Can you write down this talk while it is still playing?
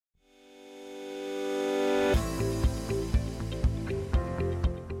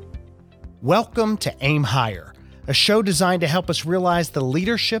Welcome to Aim Higher, a show designed to help us realize the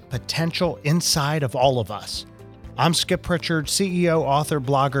leadership potential inside of all of us. I'm Skip Pritchard, CEO, author,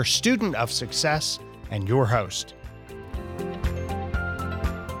 blogger, student of success, and your host.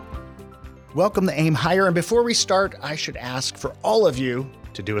 Welcome to Aim Higher, and before we start, I should ask for all of you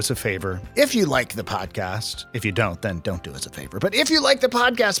to do us a favor. If you like the podcast, if you don't, then don't do us a favor. But if you like the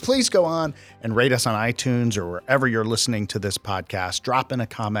podcast, please go on and rate us on iTunes or wherever you're listening to this podcast. Drop in a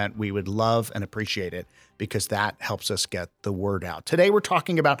comment. We would love and appreciate it because that helps us get the word out. Today, we're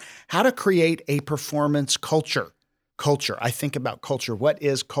talking about how to create a performance culture. Culture. I think about culture. What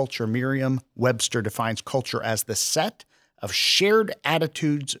is culture? Merriam-Webster defines culture as the set of shared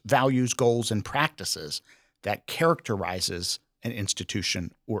attitudes, values, goals, and practices that characterizes an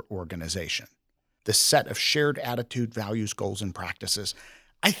institution or organization. The set of shared attitude, values, goals, and practices.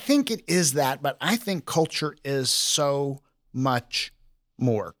 I think it is that, but I think culture is so much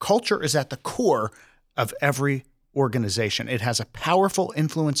more. Culture is at the core of every organization. It has a powerful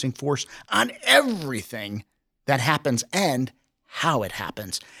influencing force on everything that happens and how it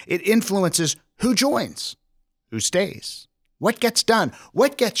happens. It influences who joins, who stays, what gets done,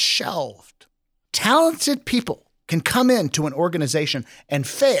 what gets shelved. Talented people can come into an organization and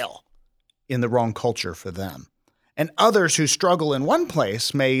fail in the wrong culture for them. And others who struggle in one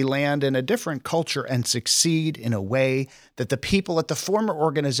place may land in a different culture and succeed in a way that the people at the former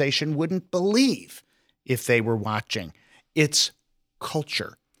organization wouldn't believe if they were watching. It's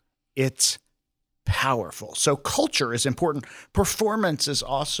culture. It's powerful. So culture is important. Performance is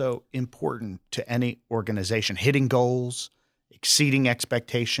also important to any organization. Hitting goals, exceeding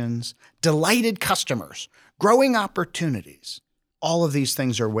expectations, delighted customers, growing opportunities. All of these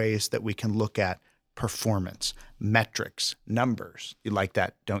things are ways that we can look at performance, metrics, numbers. You like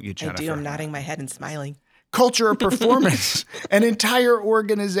that, don't you, Jennifer? I do. I'm nodding my head and smiling. Culture of performance. An entire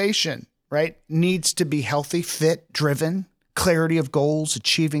organization, right, needs to be healthy, fit, driven, clarity of goals,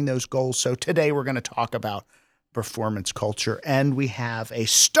 achieving those goals. So today we're going to talk about performance culture, and we have a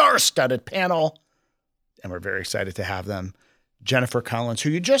star-studded panel, and we're very excited to have them. Jennifer Collins,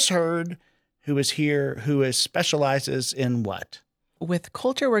 who you just heard, who is here, who specializes in what? With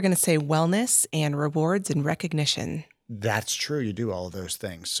culture, we're going to say wellness and rewards and recognition. That's true. You do all of those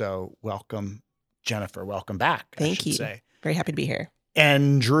things. So welcome, Jennifer. Welcome back. Thank you. Very happy to be here.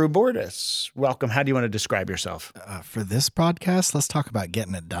 And Drew Bordas, welcome. How do you want to describe yourself? For this podcast, let's talk about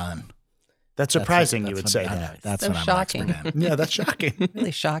getting it done. That's surprising you would say that. That's so what I'm shocking. expert in. Yeah, that's shocking.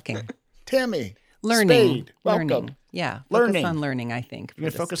 Really shocking. Tammy. Learning. Spade, welcome. Learning. Yeah. Learning. Focus on learning, I think, for You're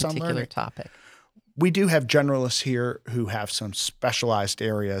this gonna focus on particular learning. topic. We do have generalists here who have some specialized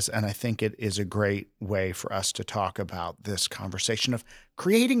areas, and I think it is a great way for us to talk about this conversation of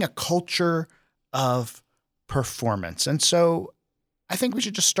creating a culture of performance. And so I think we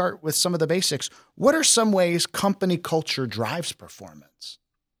should just start with some of the basics. What are some ways company culture drives performance?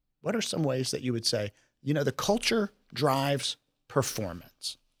 What are some ways that you would say, the culture drives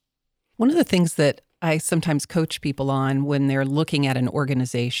performance? One of the things that I sometimes coach people on when they're looking at an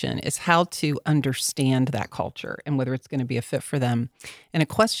organization is how to understand that culture and whether it's going to be a fit for them. And a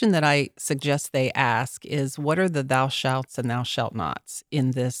question that I suggest they ask is, what are the thou shalt and thou shalt nots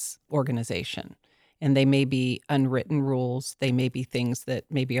in this organization? And they may be unwritten rules. They may be things that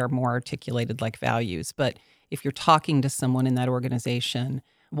maybe are more articulated like values. But if you're talking to someone in that organization,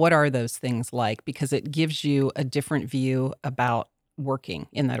 what are those things like? Because it gives you a different view about working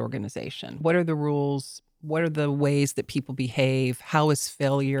in that organization. What are the rules? What are the ways that people behave? How is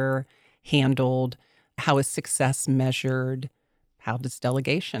failure handled? How is success measured? How does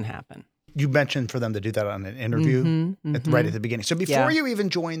delegation happen? You mentioned for them to do that on an interview right at the beginning. So before you even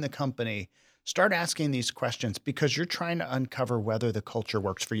join the company, start asking these questions because you're trying to uncover whether the culture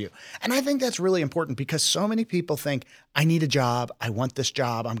works for you. And I think that's really important because so many people think, I need a job. I want this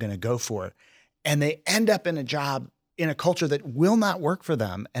job. I'm going to go for it. And they end up in a job in a culture that will not work for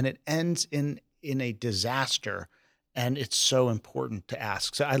them, and it ends in a disaster. And it's so important to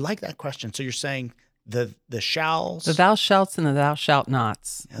ask. So I like that question. So you're saying the shalls, the thou shalts and the thou shalt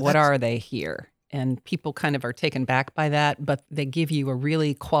nots. Yeah, what are they here? And people kind of are taken back by that, but they give you a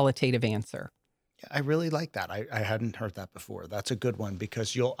really qualitative answer. I really like that. I hadn't heard that before. That's a good one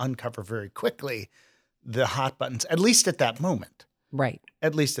because you'll uncover very quickly the hot buttons, at least at that moment. Right.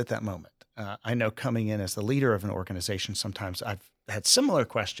 At least at that moment. I know coming in as the leader of an organization, sometimes I've had similar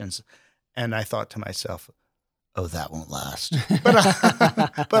questions, and I thought to myself, oh, that won't last.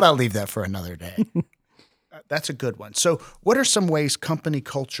 But I'll leave that for another day. That's a good one. So what are some ways company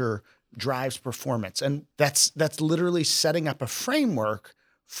culture drives performance? And that's literally setting up a framework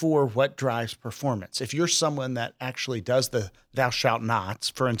for what drives performance. If you're someone that actually does the thou shalt nots,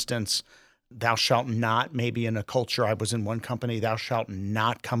 for instance, Thou shalt not, maybe in a culture, I was in one company, thou shalt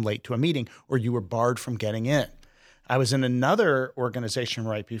not come late to a meeting or you were barred from getting in. I was in another organization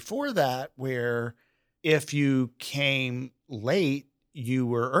right before that where if you came late, you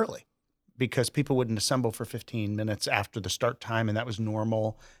were early because people wouldn't assemble for 15 minutes after the start time, and that was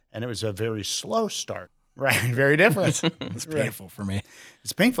normal, and it was a very slow start. Right, very different. It's painful for me.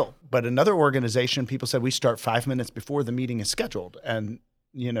 It's painful. But another organization, people said we start 5 minutes before the meeting is scheduled. And,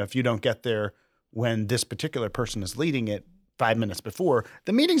 if you don't get there when this particular person is leading it 5 minutes before,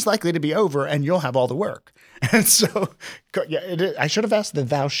 the meeting's likely to be over and you'll have all the work. And so, I should have asked the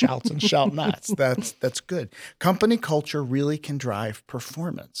thou shalts and shalt nots. That's good. Company culture really can drive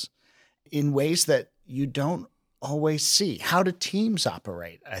performance in ways that you don't always see. How do teams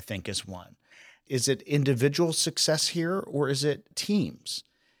operate, I think, is one. Is it individual success here or is it teams?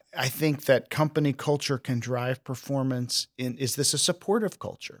 I think that company culture can drive performance is this a supportive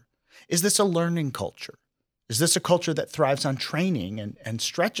culture? Is this a learning culture? Is this a culture that thrives on training and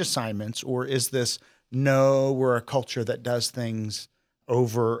stretch assignments? Or is this, no, we're a culture that does things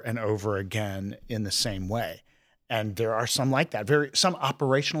over and over again in the same way? And there are some like that, some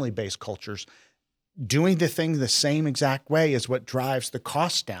operationally based cultures. Doing the thing the same exact way is what drives the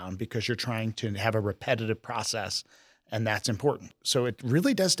cost down because you're trying to have a repetitive process, and that's important. So it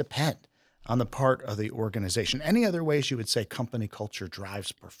really does depend on the part of the organization. Any other ways you would say company culture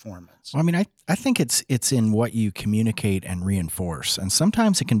drives performance? Well, I mean, I think it's in what you communicate and reinforce. And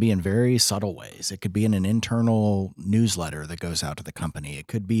sometimes it can be in very subtle ways. It could be in an internal newsletter that goes out to the company. It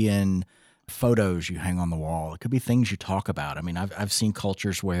could be in photos you hang on the wall. It could be things you talk about. I mean, I've seen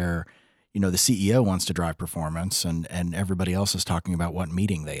cultures where the CEO wants to drive performance and everybody else is talking about what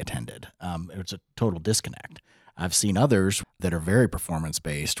meeting they attended. It's a total disconnect. I've seen others that are very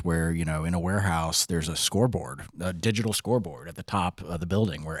performance-based where, in a warehouse, there's a scoreboard, a digital scoreboard at the top of the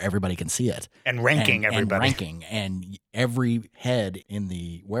building where everybody can see it. And ranking everybody. And every head in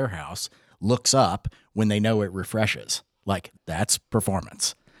the warehouse looks up when they know it refreshes. Like, that's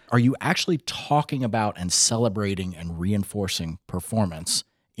performance. Are you actually talking about and celebrating and reinforcing performance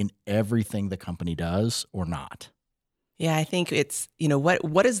in everything the company does or not? Yeah, I think it's,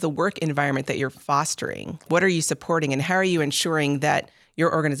 what is the work environment that you're fostering? What are you supporting? And how are you ensuring that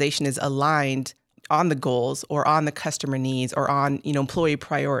your organization is aligned on the goals or on the customer needs or on, employee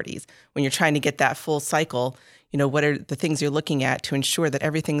priorities? When you're trying to get that full cycle, what are the things you're looking at to ensure that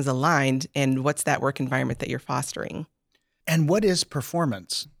everything's aligned, and what's that work environment that you're fostering? And what is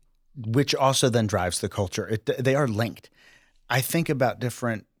performance, which also then drives the culture? They are linked. I think about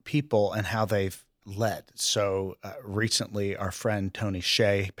different people and how they've led. So recently, our friend Tony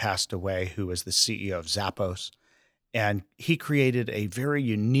Hsieh passed away, who was the CEO of Zappos. And he created a very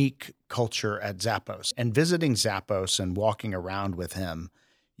unique culture at Zappos. And visiting Zappos and walking around with him,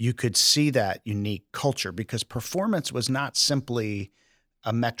 you could see that unique culture because performance was not simply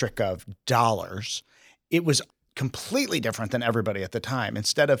a metric of dollars. It was completely different than everybody at the time.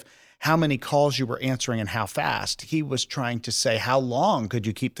 Instead of how many calls you were answering and how fast, he was trying to say, how long could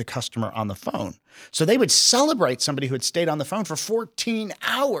you keep the customer on the phone? So they would celebrate somebody who had stayed on the phone for 14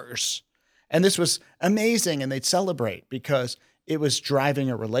 hours. And this was amazing. And they'd celebrate because it was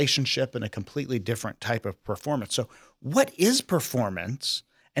driving a relationship and a completely different type of performance. So what is performance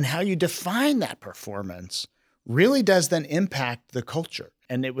and how you define that performance really does then impact the culture.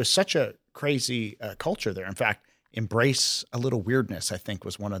 And it was such a crazy culture there. In fact, embrace a little weirdness, I think,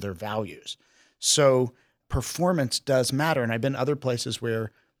 was one of their values. So performance does matter. And I've been other places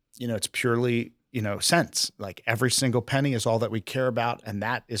where, it's purely, cents. Like every single penny is all that we care about, and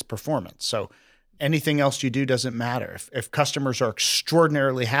that is performance. So anything else you do doesn't matter. If customers are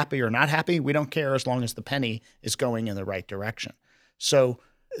extraordinarily happy or not happy, we don't care as long as the penny is going in the right direction. So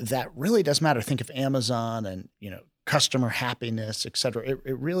that really does matter. Think of Amazon and, customer happiness, et cetera.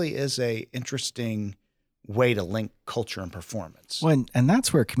 It really is a interesting way to link culture and performance. Well, and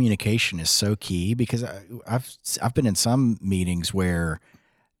that's where communication is so key because I've been in some meetings where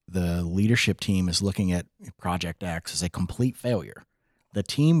the leadership team is looking at Project X as a complete failure. The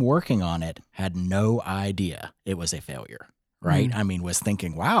team working on it had no idea it was a failure, right? Mm-hmm. I mean, was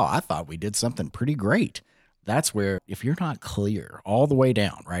thinking, wow, I thought we did something pretty great. That's where if you're not clear all the way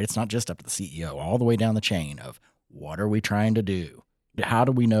down, right? It's not just up to the CEO, all the way down the chain of what are we trying to do? How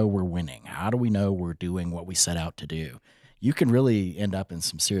do we know we're winning? How do we know we're doing what we set out to do? You can really end up in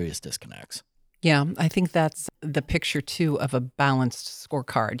some serious disconnects. Yeah, I think that's the picture, too, of a balanced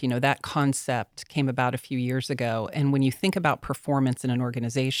scorecard. That concept came about a few years ago. And when you think about performance in an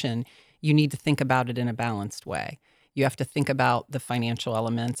organization, you need to think about it in a balanced way. You have to think about the financial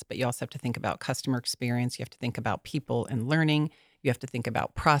elements, but you also have to think about customer experience. You have to think about people and learning. You have to think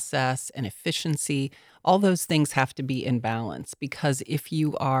about process and efficiency. All those things have to be in balance, because if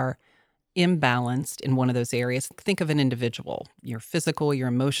you are imbalanced in one of those areas, think of an individual, your physical, your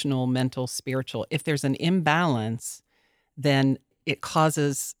emotional, mental, spiritual. If there's an imbalance, then it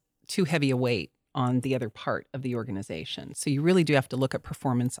causes too heavy a weight on the other part of the organization. So you really do have to look at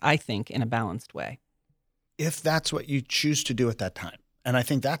performance, I think, in a balanced way. If that's what you choose to do at that time. And I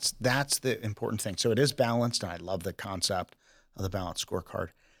think that's the important thing. So it is balanced, and I love the concept of the balanced scorecard.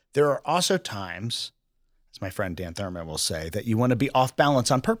 There are also times, as my friend Dan Thurman will say, that you want to be off balance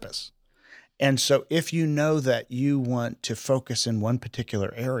on purpose. And so if you know that you want to focus in one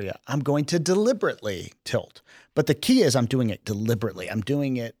particular area, I'm going to deliberately tilt. But the key is I'm doing it deliberately. I'm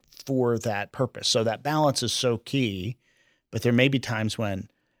doing it for that purpose. So that balance is so key. But there may be times when,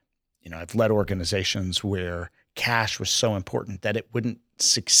 I've led organizations where cash was so important that it wouldn't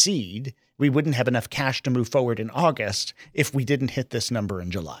succeed. We wouldn't have enough cash to move forward in August if we didn't hit this number in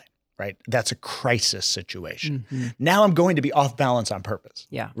July. Right? That's a crisis situation. Mm-hmm. Now I'm going to be off balance on purpose.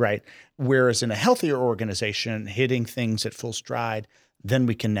 Yeah. Right. Whereas in a healthier organization, hitting things at full stride, then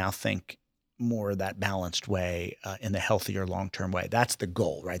we can now think more that balanced way in the healthier long-term way. That's the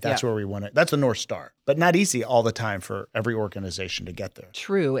goal, right? That's where we want it. That's the North Star, but not easy all the time for every organization to get there.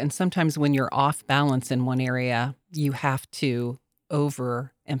 True. And sometimes when you're off balance in one area, you have to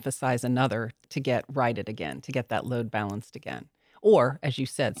overemphasize another to get righted again, to get that load balanced again. Or, as you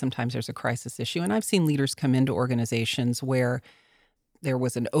said, sometimes there's a crisis issue. And I've seen leaders come into organizations where there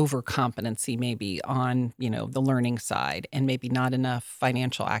was an overcompetency maybe on, the learning side, and maybe not enough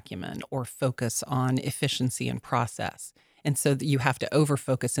financial acumen or focus on efficiency and process. And so you have to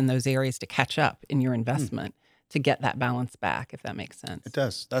overfocus in those areas to catch up in your investment to get that balance back, if that makes sense. It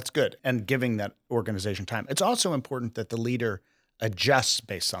does. That's good. And giving that organization time. It's also important that the leader adjusts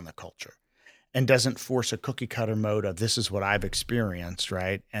based on the culture and doesn't force a cookie cutter mode of this is what I've experienced,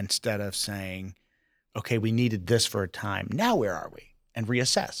 right? Instead of saying, okay, we needed this for a time. Now where are we? And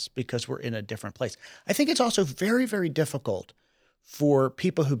reassess because we're in a different place. I think it's also very, very difficult for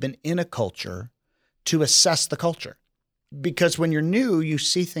people who've been in a culture to assess the culture. Because when you're new, you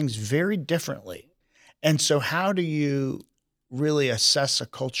see things very differently. And so how do you really assess a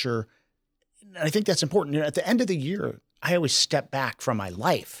culture? I think that's important. At the end of the year, I always step back from my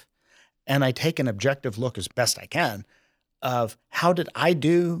life and I take an objective look as best I can of how did I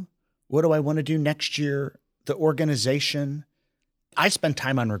do? What do I want to do next year? The organization. I spend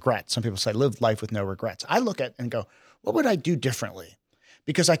time on regrets. Some people say live life with no regrets. I look at and go, what would I do differently?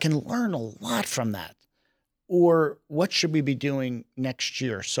 Because I can learn a lot from that. Or what should we be doing next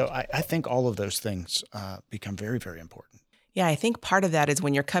year? So I think all of those things become very, very important. Yeah, I think part of that is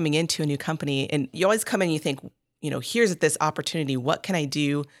when you're coming into a new company and you always come in and you think, here's this opportunity. What can I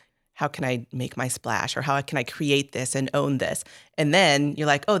do? How can I make my splash? Or how can I create this and own this? And then you're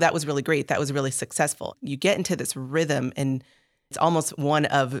like, oh, that was really great. That was really successful. You get into this rhythm and it's almost one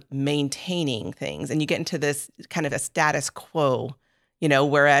of maintaining things. And you get into this kind of a status quo,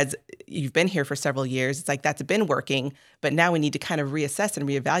 whereas you've been here for several years. It's like that's been working, but now we need to kind of reassess and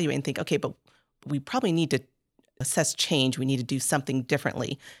reevaluate and think, okay, but we probably need to assess change. We need to do something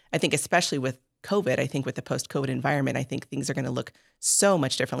differently. I think especially with COVID, I think with the post-COVID environment, I think things are going to look so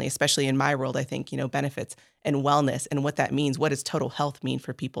much differently, especially in my world. I think, benefits and wellness and what that means. What does total health mean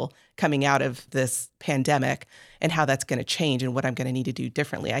for people coming out of this pandemic and how that's going to change and what I'm going to need to do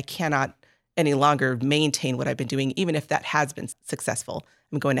differently. I cannot any longer maintain what I've been doing, even if that has been successful.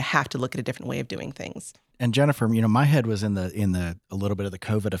 I'm going to have to look at a different way of doing things. And Jennifer, my head was in the a little bit of the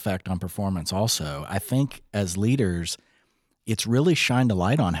COVID effect on performance also. I think as leaders, it's really shined a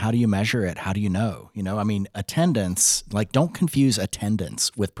light on how do you measure it? How do you know? Attendance, don't confuse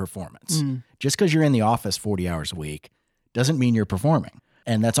attendance with performance. Just because you're in the office 40 hours a week doesn't mean you're performing.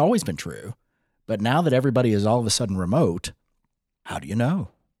 And that's always been true. But now that everybody is all of a sudden remote, how do you know?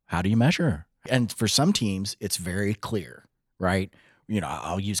 How do you measure? And for some teams, it's very clear, right?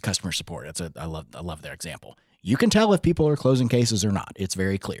 I'll use customer support. I love that example. You can tell if people are closing cases or not. It's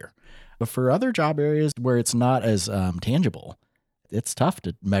very clear. But for other job areas where it's not as tangible, it's tough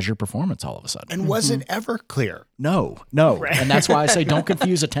to measure performance all of a sudden. And was it ever clear? No. Right. And that's why I say don't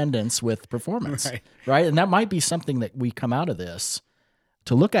confuse attendance with performance, right? And that might be something that we come out of this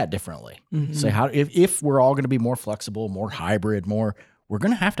to look at differently. Mm-hmm. Say if we're all going to be more flexible, more hybrid, we're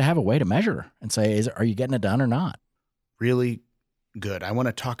going to have a way to measure and say, are you getting it done or not? Really good. I want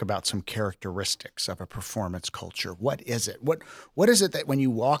to talk about some characteristics of a performance culture. What is it? What is it that when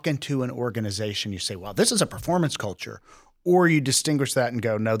you walk into an organization, you say, well, this is a performance culture, or you distinguish that and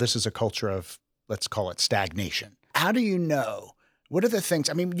go, no, this is a culture of, let's call it stagnation. How do you know What are the things?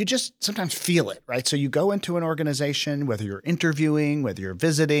 I mean, you just sometimes feel it, right? So you go into an organization, whether you're interviewing, whether you're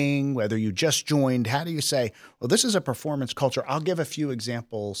visiting, whether you just joined, how do you say, well, this is a performance culture? I'll give a few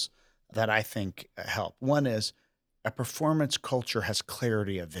examples that I think help. One is a performance culture has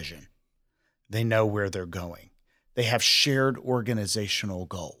clarity of vision. They know where they're going. They have shared organizational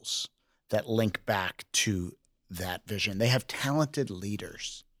goals that link back to that vision. They have talented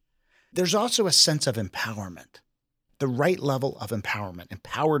leaders. There's also a sense of empowerment. The right level of empowerment,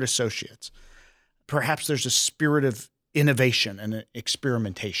 empowered associates. Perhaps there's a spirit of innovation and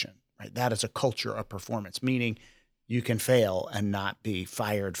experimentation, right? That is a culture of performance, meaning you can fail and not be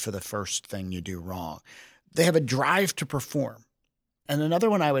fired for the first thing you do wrong. They have a drive to perform. And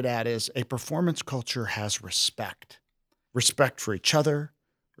another one I would add is a performance culture has respect. Respect for each other,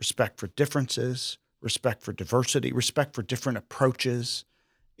 respect for differences, respect for diversity, respect for different approaches.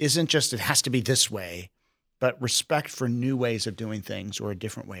 Isn't just it has to be this way, but respect for new ways of doing things or a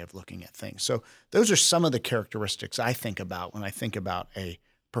different way of looking at things. So those are some of the characteristics I think about when I think about a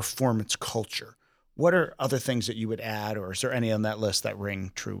performance culture. What are other things that you would add, or is there any on that list that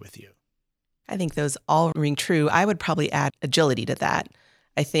ring true with you? I think those all ring true. I would probably add agility to that.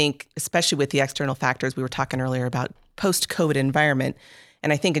 I think, especially with the external factors, we were talking earlier about post-COVID environment,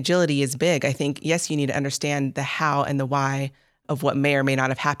 and I think agility is big. I think, yes, you need to understand the how and the why of what may or may not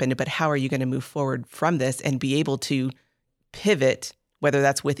have happened, but how are you going to move forward from this and be able to pivot, whether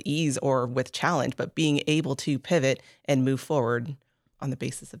that's with ease or with challenge, but being able to pivot and move forward on the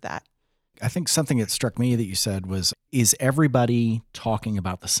basis of that. I think something that struck me that you said was, is everybody talking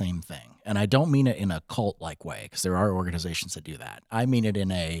about the same thing? And I don't mean it in a cult-like way, because there are organizations that do that. I mean it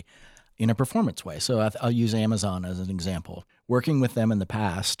in a performance way. So I'll use Amazon as an example. Working with them in the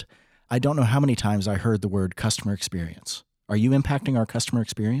past, I don't know how many times I heard the word customer experience. Are you impacting our customer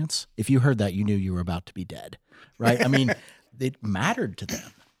experience? If you heard that, you knew you were about to be dead, right? I mean, it mattered to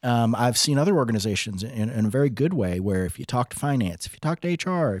them. I've seen other organizations in a very good way where if you talk to finance, if you talk to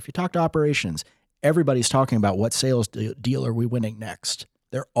HR, if you talk to operations, everybody's talking about what sales deal are we winning next.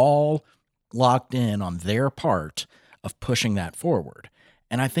 They're all locked in on their part of pushing that forward.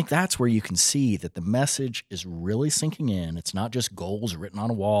 And I think that's where you can see that the message is really sinking in. It's not just goals written on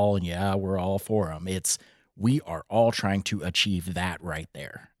a wall and yeah, we're all for them. It's we are all trying to achieve that right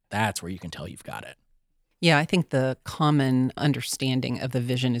there. That's where you can tell you've got it. Yeah, I think the common understanding of the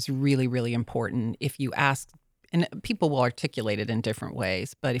vision is really, really important. If you ask, and people will articulate it in different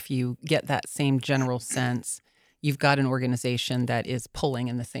ways, but if you get that same general sense, you've got an organization that is pulling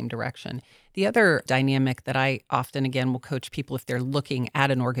in the same direction. The other dynamic that I often, again, will coach people if they're looking at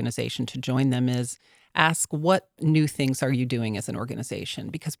an organization to join them is ask, what new things are you doing as an organization?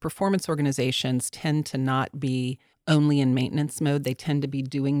 Because performance organizations tend to not be only in maintenance mode. They tend to be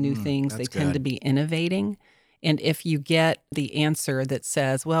doing new things. They tend to be innovating. And if you get the answer that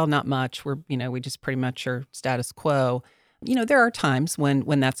says, well, not much, we just pretty much are status quo, there are times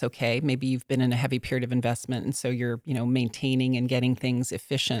when that's okay. Maybe you've been in a heavy period of investment, and so you're, maintaining and getting things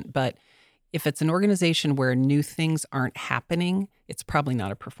efficient. But if it's an organization where new things aren't happening, it's probably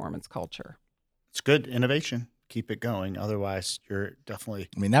not a performance culture. It's good innovation. Keep it going. Otherwise, you're definitely...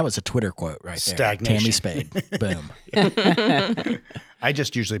 I mean, that was a Twitter quote right there. Stagnation. Tammy Spade. Boom. I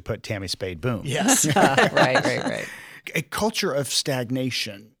just usually put Tammy Spade, boom. Yes. Right. A culture of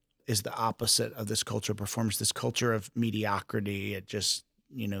stagnation is the opposite of this culture of performance, this culture of mediocrity. It just,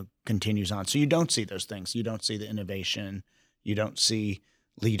 continues on. So you don't see those things. You don't see the innovation. You don't see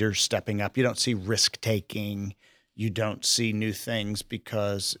leaders stepping up. You don't see risk-taking. You don't see new things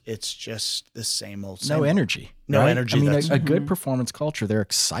because it's just the same old. No energy. No right? energy. I mean, a good performance culture, they're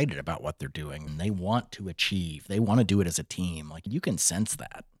excited about what they're doing and they want to achieve. They want to do it as a team. Like, you can sense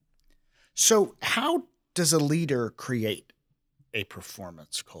that. So how does a leader create a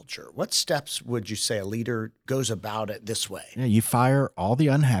performance culture? What steps would you say a leader goes about it this way? Yeah, you fire all the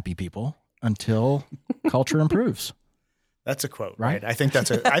unhappy people until culture improves. That's a quote, right? I think that's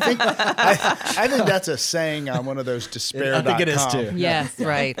I think that's a saying on one of those despair.com. I think it is too. Yes,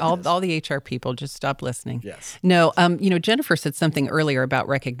 right. All the HR people, just stop listening. Yes. No, Jennifer said something earlier about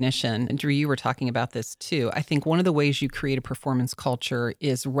recognition. And Drew, you were talking about this too. I think one of the ways you create a performance culture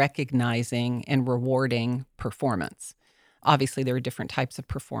is recognizing and rewarding performance. Obviously, there are different types of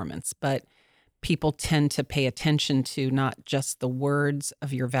performance, but people tend to pay attention to not just the words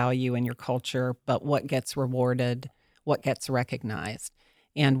of your value and your culture, but what gets rewarded, what gets recognized.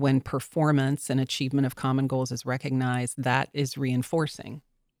 And when performance and achievement of common goals is recognized, that is reinforcing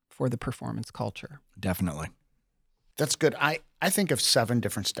for the performance culture. Definitely. That's good. I think of 7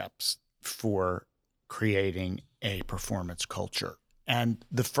 different steps for creating a performance culture. And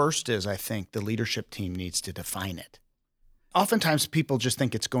the first is, I think the leadership team needs to define it. oftentimes people just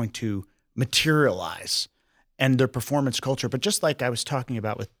think it's going to materialize and their performance culture. But just like I was talking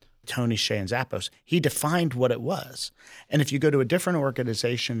about with Tony Hsieh and Zappos, he defined what it was. And if you go to a different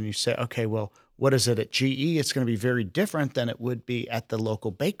organization and you say, okay, well, what is it at GE? It's going to be very different than it would be at the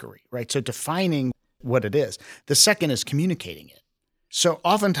local bakery, right? So defining what it is. The second is communicating it. So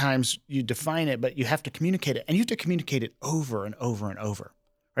oftentimes you define it, but you have to communicate it, and you have to communicate it over and over and over,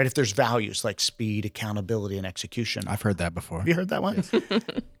 right? If there's values like speed, accountability, and execution. I've heard that before. Have you heard that one?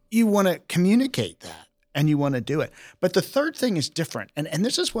 You want to communicate that, and you want to do it. But the third thing is different, and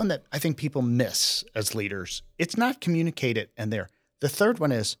this is one that I think people miss as leaders. It's not communicate it and there. The third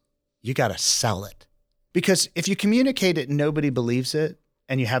one is you got to sell it. Because if you communicate it and nobody believes it,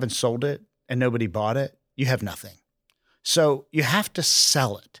 and you haven't sold it and nobody bought it, you have nothing. So you have to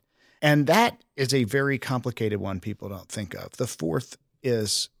sell it. And that is a very complicated one people don't think of. The fourth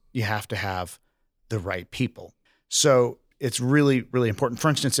is you have to have the right people. So it's really, really important. For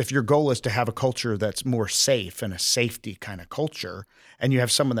instance, if your goal is to have a culture that's more safe and a safety kind of culture, and you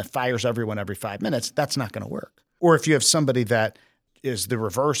have someone that fires everyone every 5 minutes, that's not going to work. Or if you have somebody that is the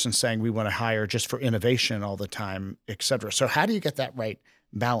reverse and saying we want to hire just for innovation all the time, et cetera. So how do you get that right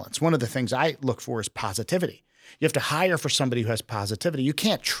balance? One of the things I look for is positivity. You have to hire for somebody who has positivity. You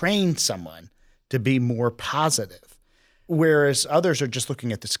can't train someone to be more positive, whereas others are just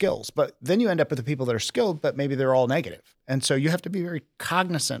looking at the skills. But then you end up with the people that are skilled, but maybe they're all negative. And so you have to be very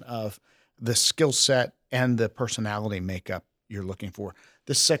cognizant of the skill set and the personality makeup you're looking for.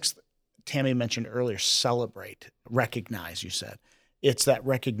 The sixth, Tammy mentioned earlier, celebrate, recognize, you said. It's that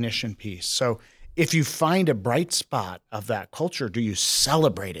recognition piece. So if you find a bright spot of that culture, do you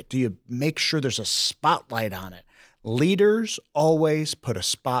celebrate it? Do you make sure there's a spotlight on it? Leaders always put a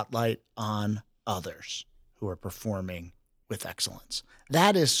spotlight on others who are performing with excellence.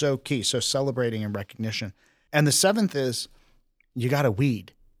 That is so key. So celebrating and recognition. And the seventh is you got to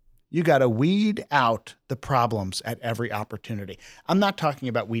weed. You got to weed out the problems at every opportunity. I'm not talking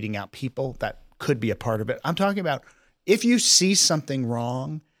about weeding out people. That could be a part of it. I'm talking about if you see something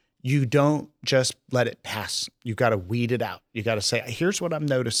wrong, you don't just let it pass. You got to weed it out. You got to say, here's what I'm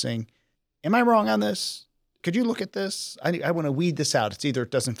noticing. Am I wrong on this? Could you look at this? I want to weed this out. It's either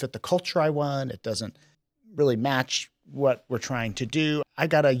it doesn't fit the culture I want, it doesn't really match what we're trying to do. I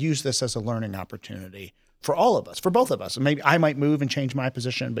got to use this as a learning opportunity for all of us, for both of us. Maybe I might move and change my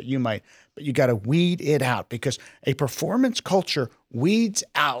position, but you might. But you got to weed it out, because a performance culture weeds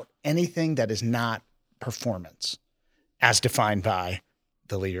out anything that is not performance as defined by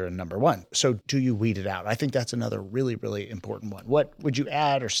the leader in number one. So do you weed it out? I think that's another really, really important one. What would you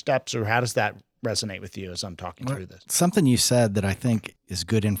add, or steps, or how does that resonate with you as I'm talking through this? Something you said that I think is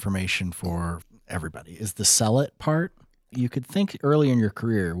good information for everybody is the sell it part. You could think early in your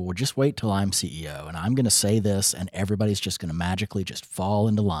career, well, just wait till I'm CEO and I'm going to say this and everybody's just going to magically just fall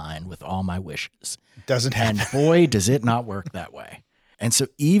into line with all my wishes. Doesn't happen. And boy, does it not work that way. And so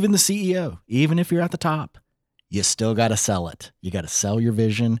even the CEO, even if you're at the top, you still got to sell it. You got to sell your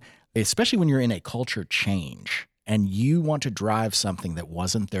vision, especially when you're in a culture change and you want to drive something that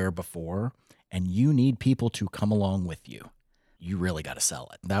wasn't there before and you need people to come along with you. You really got to sell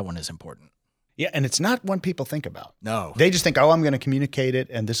it. That one is important. Yeah, and it's not one people think about. No. They just think, oh, I'm going to communicate it,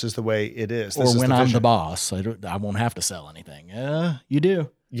 and this is the way it is. Or when I'm the boss, I won't have to sell anything. You do.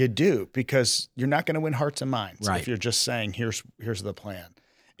 You do, because you're not going to win hearts and minds right. if you're just saying, here's the plan.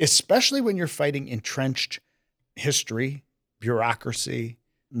 Especially when you're fighting entrenched history, bureaucracy,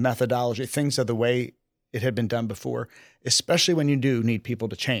 methodology, things are the way it had been done before, especially when you do need people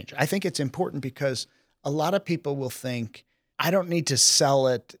to change. I think it's important because a lot of people will think, I don't need to sell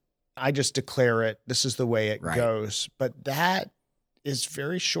it. I just declare it. This is the way it right. goes. But that is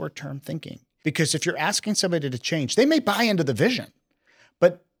very short-term thinking, because if you're asking somebody to change, they may buy into the vision.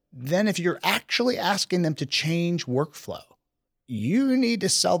 But then if you're actually asking them to change workflow, you need to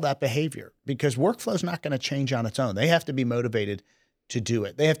sell that behavior, because workflow is not going to change on its own. They have to be motivated to do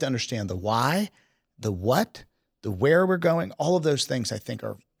it. They have to understand the why, the what, the where we're going. All of those things I think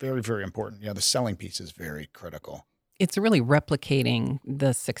are very, very important. The selling piece is very critical. It's really replicating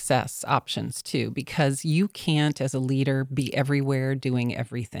the success options too, because you can't, as a leader, be everywhere doing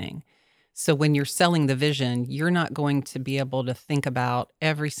everything. So when you're selling the vision, you're not going to be able to think about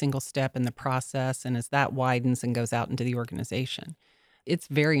every single step in the process. And as that widens and goes out into the organization, it's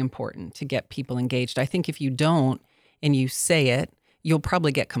very important to get people engaged. I think if you don't and you say it, you'll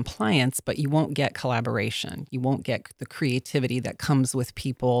probably get compliance, but you won't get collaboration. You won't get the creativity that comes with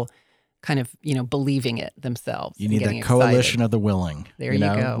people kind of, believing it themselves. You need the coalition of the willing. There you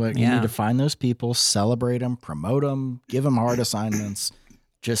go. You need to find those people, celebrate them, promote them, give them hard assignments.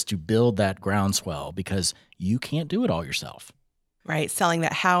 just to build that groundswell because you can't do it all yourself. Right. Selling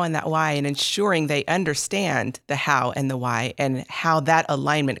that how and that why and ensuring they understand the how and the why and how that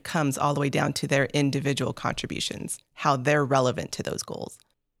alignment comes all the way down to their individual contributions, how they're relevant to those goals.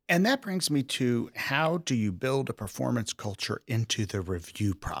 And that brings me to, how do you build a performance culture into the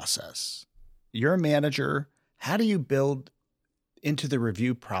review process? You're a manager. How do you build into the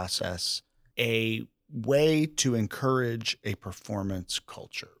review process a way to encourage a performance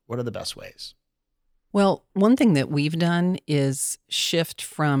culture? What are the best ways? Well, one thing that we've done is shift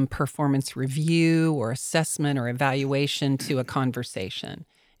from performance review or assessment or evaluation to a conversation.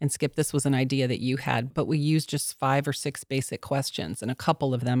 And Skip, this was an idea that you had, but we use just 5 or 6 basic questions. And a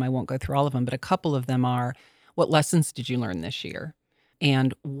couple of them, I won't go through all of them, but a couple of them are, what lessons did you learn this year?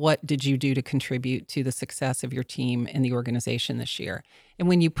 And what did you do to contribute to the success of your team and the organization this year? And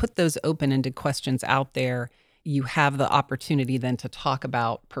when you put those open-ended questions out there, you have the opportunity then to talk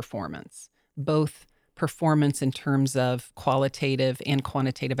about performance, both performance in terms of qualitative and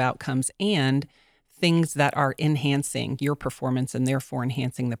quantitative outcomes and things that are enhancing your performance and therefore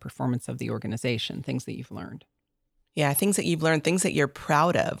enhancing the performance of the organization, things that you've learned. Yeah, things that you've learned, things that you're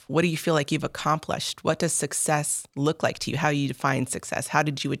proud of. What do you feel like you've accomplished? What does success look like to you? How do you define success? How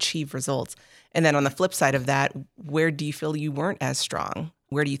did you achieve results? And then on the flip side of that, where do you feel you weren't as strong?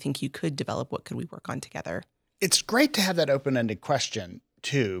 Where do you think you could develop? What could we work on together? It's great to have that open-ended question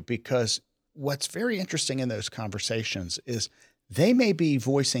too, because what's very interesting in those conversations is they may be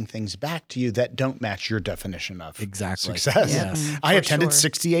voicing things back to you that don't match your definition of success. Yes. I attended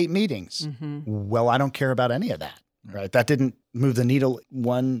 68 meetings. Well, I don't care about any of that, right? That didn't move the needle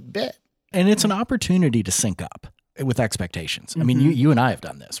one bit. And it's an opportunity to sync up with expectations. I mean, you and I have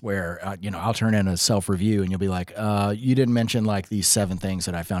done this where, I'll turn in a self-review and you'll be like, you didn't mention like these 7 things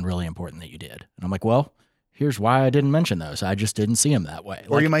that I found really important that you did. And I'm like, well, here's why I didn't mention those. I just didn't see them that way.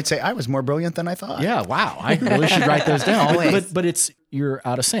 Or you might say, I was more brilliant than I thought. Yeah, wow. I really should write those down. But you're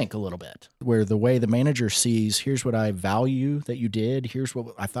out of sync a little bit, where the way the manager sees, here's what I value that you did, here's what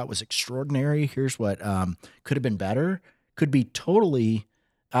I thought was extraordinary, here's what could have been better, could be totally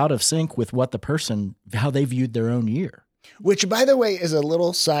out of sync with what the person, how they viewed their own year. Which, by the way, is a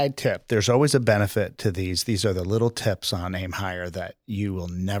little side tip. There's always a benefit to these. These are the little tips on Aim Higher that you will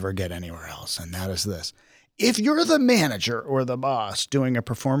never get anywhere else, and that is this. If you're the manager or the boss doing a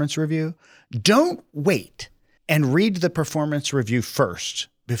performance review, don't wait and read the performance review first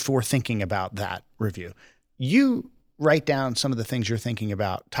before thinking about that review. You write down some of the things you're thinking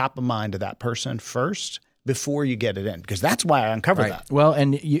about top of mind to that person first before you get it in, because that's why I uncovered that. Well,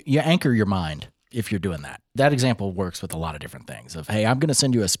 and you anchor your mind if you're doing that. That example works with a lot of different things of, hey, I'm going to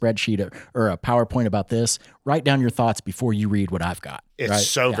send you a spreadsheet or a PowerPoint about this. Write down your thoughts before you read what I've got.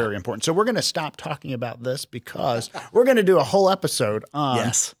 It's very important. So we're going to stop talking about this because we're going to do a whole episode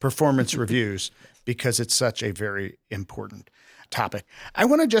on performance reviews because it's such a very important topic. I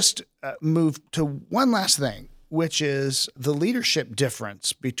want to just move to one last thing, which is the leadership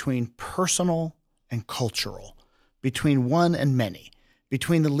difference between personal and cultural, between one and many,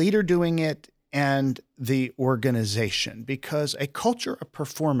 between the leader doing it and the organization, because a culture of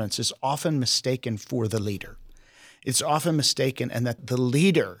performance is often mistaken for the leader. It's often mistaken, and that the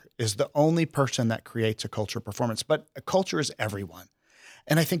leader is the only person that creates a culture of performance, but a culture is everyone.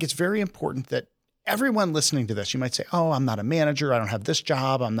 And I think it's very important that everyone listening to this, you might say, oh, I'm not a manager, I don't have this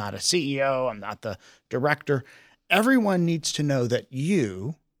job, I'm not a CEO, I'm not the director. Everyone needs to know that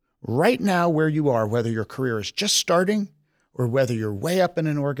you, right now where you are, whether your career is just starting or whether you're way up in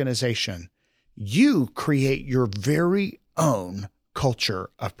an organization, you create your very own culture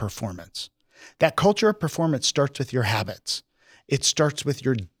of performance. That culture of performance starts with your habits. It starts with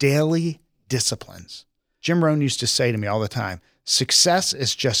your daily disciplines. Jim Rohn used to say to me all the time, success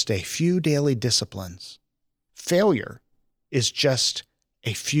is just a few daily disciplines. Failure is just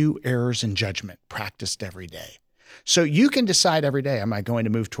a few errors in judgment practiced every day. So you can decide every day, am I going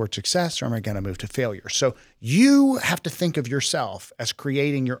to move toward success or am I going to move to failure? So you have to think of yourself as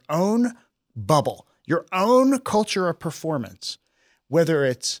creating your own bubble, your own culture of performance, whether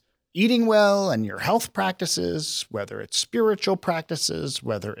it's eating well and your health practices, whether it's spiritual practices,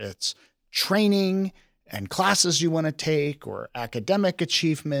 whether it's training and classes you want to take or academic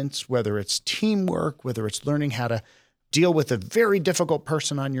achievements, whether it's teamwork, whether it's learning how to deal with a very difficult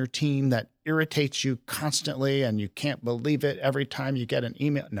person on your team that irritates you constantly and you can't believe it every time you get an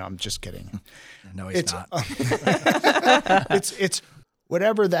email. No, I'm just kidding. No, he's not. It's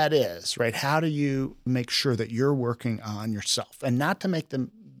whatever that is, right? How do you make sure that you're working on yourself and not to make the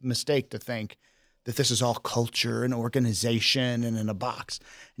mistake to think that this is all culture and organization and in a box.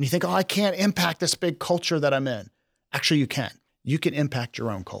 And you think, oh, I can't impact this big culture that I'm in. Actually, you can. you can impact your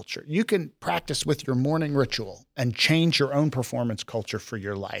own culture. You can practice with your morning ritual and change your own performance culture for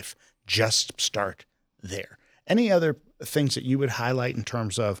your life. Just start there. Any other things that you would highlight in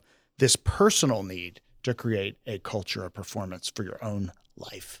terms of this personal need to create a culture of performance for your own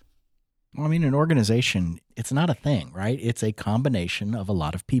life? Well, I mean, an organization, it's not a thing, right? It's a combination of a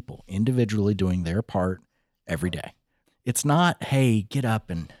lot of people individually doing their part every day. It's not, hey, get up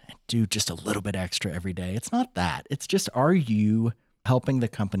and do just a little bit extra every day. It's not that. It's just, are you helping the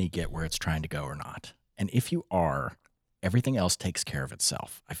company get where it's trying to go or not? And if you are, everything else takes care of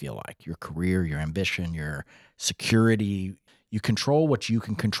itself, I feel like. Your career, your ambition, your security, you control what you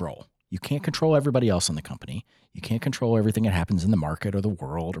can control. You can't control everybody else in the company. You can't control everything that happens in the market or the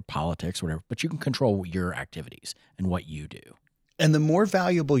world or politics or whatever, but you can control your activities and what you do. And the more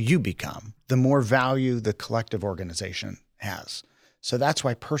valuable you become, the more value the collective organization has. So that's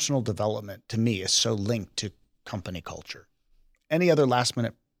why personal development to me is so linked to company culture. Any other last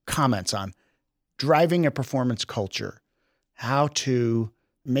minute comments on driving a performance culture, how to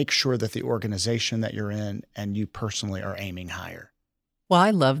make sure that the organization that you're in and you personally are aiming higher? Well,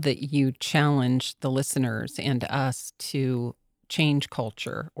 I love that you challenge the listeners and us to change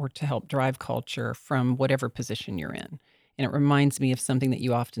culture or to help drive culture from whatever position you're in. And it reminds me of something that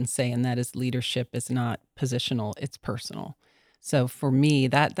you often say, and that is leadership is not positional, it's personal. So for me,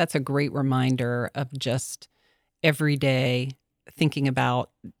 that's a great reminder of just every day thinking about,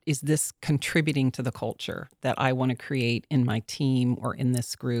 is this contributing to the culture that I want to create in my team or in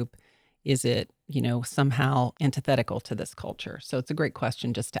this group? Is it, somehow antithetical to this culture? So it's a great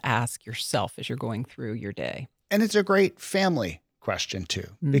question just to ask yourself as you're going through your day. And it's a great family question too,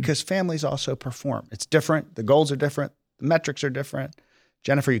 because families also perform. It's different. The goals are different. The metrics are different.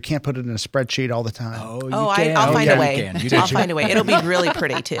 Jennifer, you can't put it in a spreadsheet all the time. I'll find a way. I'll find a way. It'll be really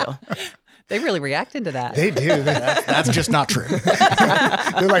pretty too. They really reacted to that. They do. That's just not true.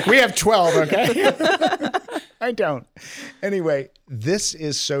 They're like, we have 12, okay? I don't. Anyway, this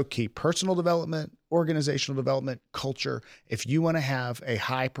is so key. Personal development, organizational development, culture. If you want to have a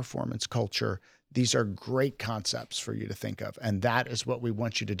high performance culture, these are great concepts for you to think of. And that is what we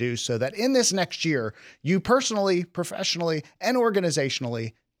want you to do so that in this next year, you personally, professionally, and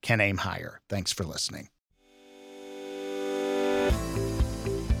organizationally can aim higher. Thanks for listening.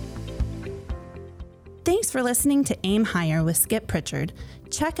 Thanks for listening to Aim Higher with Skip Pritchard.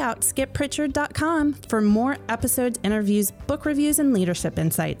 Check out skippritchard.com for more episodes, interviews, book reviews, and leadership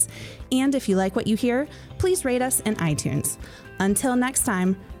insights. And if you like what you hear, please rate us in iTunes. Until next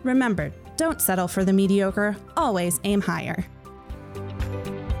time, remember, don't settle for the mediocre, always aim higher.